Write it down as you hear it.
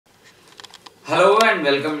Hello and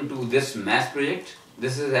welcome to this math project.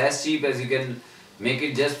 This is as cheap as you can make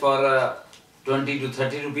it, just for 20 to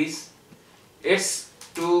 30 rupees. It's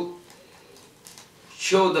to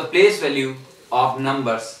show the place value of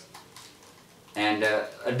numbers and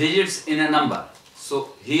digits in a number.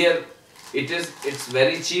 So here it's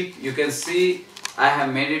very cheap. You can see I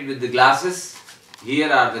have made it with the glasses. Here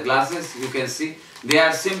are the glasses. You can see they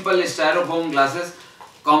are simple styrofoam glasses,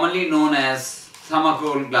 commonly known as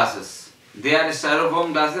thermocol glasses. They are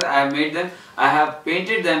styrofoam glasses. I have made them. I have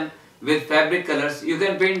painted them with fabric colors. You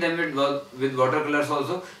can paint them with watercolors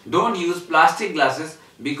also. Don't use plastic glasses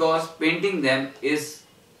because painting them is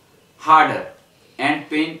harder and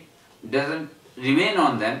paint doesn't remain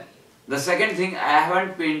on them. The second thing, I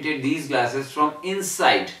haven't painted these glasses from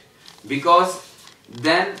inside because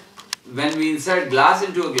then when we insert glass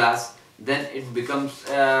into a glass, then it becomes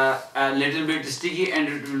a little bit sticky and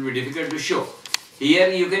it will be difficult to show. Here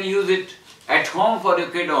you can use it at home for your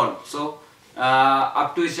kid also.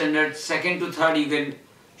 Up to standard 2nd to 3rd you can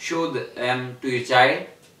show them to your child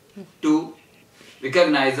to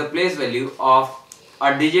recognize the place value of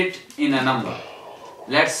a digit in a number.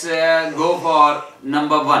 Let's go for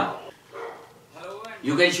number 1.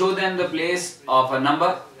 You can show them the place of a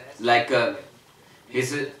number, like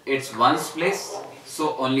it's ones place,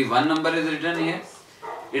 so only one number is written here.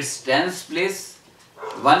 It's tens place,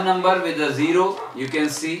 one number with a 0, you can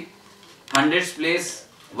see. Hundreds place,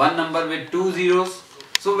 one number with 2 zeros.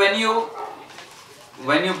 So when you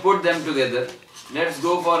put them together, let's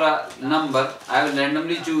go for a number. I will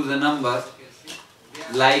randomly choose a number,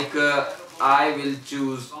 like I will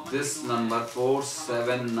choose this number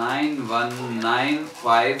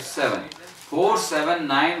 4791,957.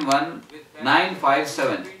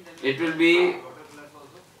 4791,957. It will be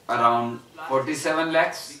around 47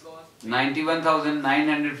 lakhs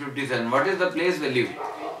 91,957. What is the place value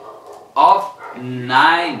of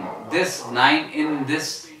 9? This 9 in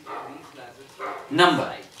this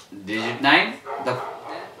number, digit 9, the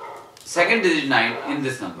second digit 9 in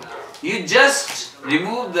this number. You just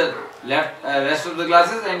remove the rest of the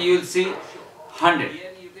glasses and you will see 100.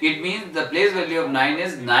 It means the place value of 9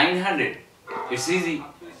 is 900. It's easy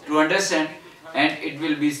to understand and it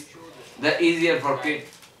will be the easier for kid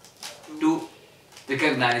to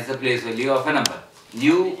recognize the place value of a number.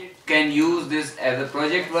 You can use this as a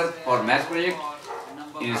project work for math project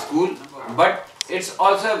in school, but it's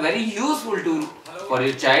also a very useful tool for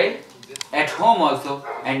your child at home also,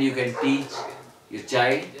 and you can teach your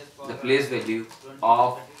child the place value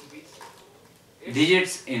of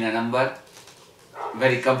digits in a number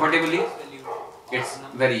very comfortably. It's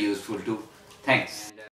very useful too. Thanks.